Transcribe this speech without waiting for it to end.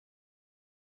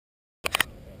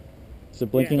Is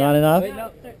it blinking on and off? Wait,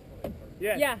 no.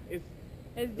 Yeah. It's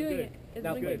doing it. It's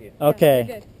No, blinking. good.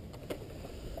 Okay.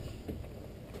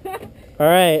 All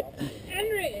right.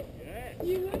 Henry,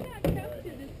 you would not come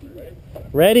to this.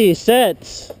 Ready,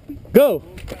 set, go.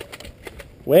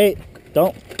 Wait,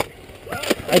 don't.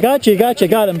 I got you, got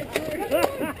him.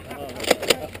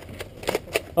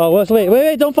 Oh,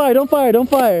 wait, don't fire.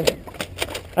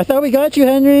 I thought we got you,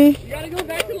 Henry. You gotta go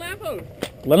back to the lamppost.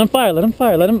 Let him fire, let him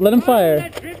fire. That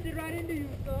drifted right into you,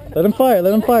 son. Let him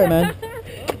fire, man.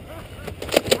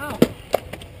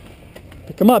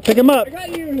 Pick him up. I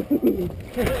got you.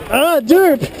 Ah,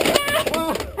 derp.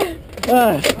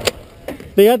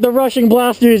 They got the rushing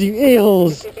blasters, you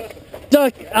a-holes.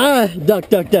 Duck, duck.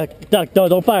 No,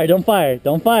 don't fire.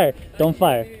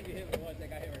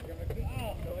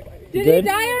 Did he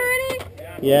die already?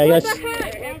 Yeah, What yes. the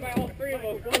heck?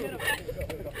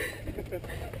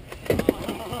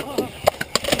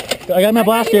 I got my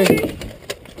blaster.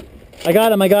 I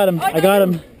got him. Got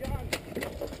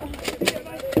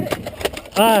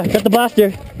the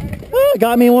blaster.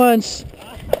 Got me once.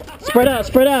 Spread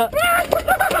out.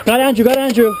 Got Andrew. Got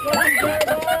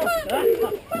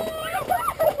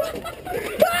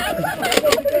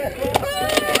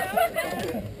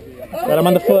him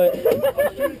on the foot.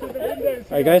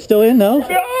 Are you guys still in? No?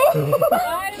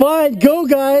 Fine, go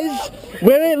guys.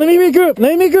 Wait, let me regroup.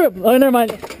 Oh, never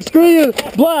mind. Screw you.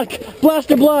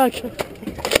 Blaster block.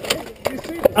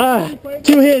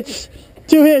 Two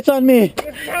hits on me.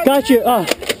 Got you.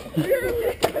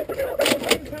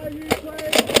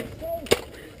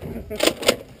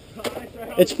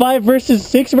 It's 5 versus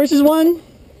 6 versus 1. One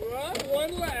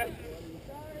left.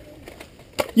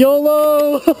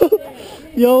 YOLO.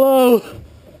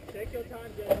 Take your time,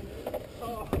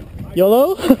 Dylan.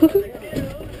 YOLO.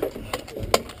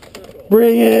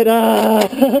 Bring it.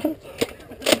 I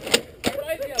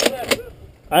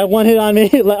have 1 hit on me.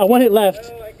 1 hit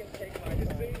left.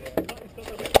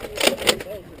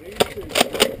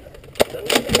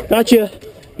 Gotcha.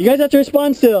 You guys have to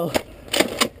respond still.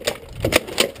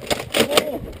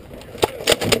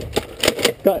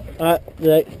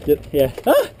 Yeah.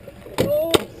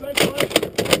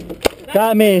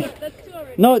 Got me.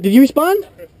 No, did you respawn?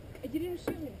 You didn't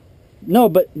shoot me. No,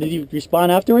 but did you respawn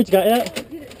afterwards? Got that?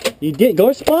 You did. Go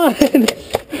respawn.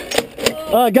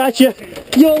 Gotcha.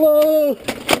 YOLO.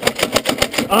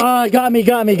 Got me.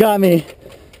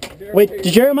 Wait,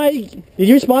 Jeremiah, did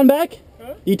you respawn back?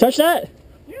 Huh? Did you touch that?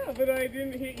 Yeah, but I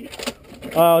didn't hit you.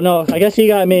 Oh no, I guess he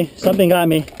got me. Something got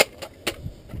me.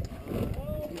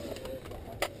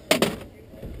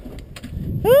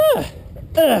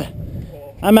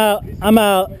 I'm out.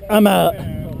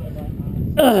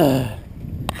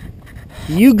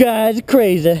 You guys are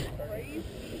crazy.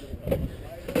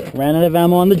 Ran out of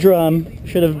ammo on the drum.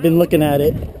 Should have been looking at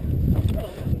it.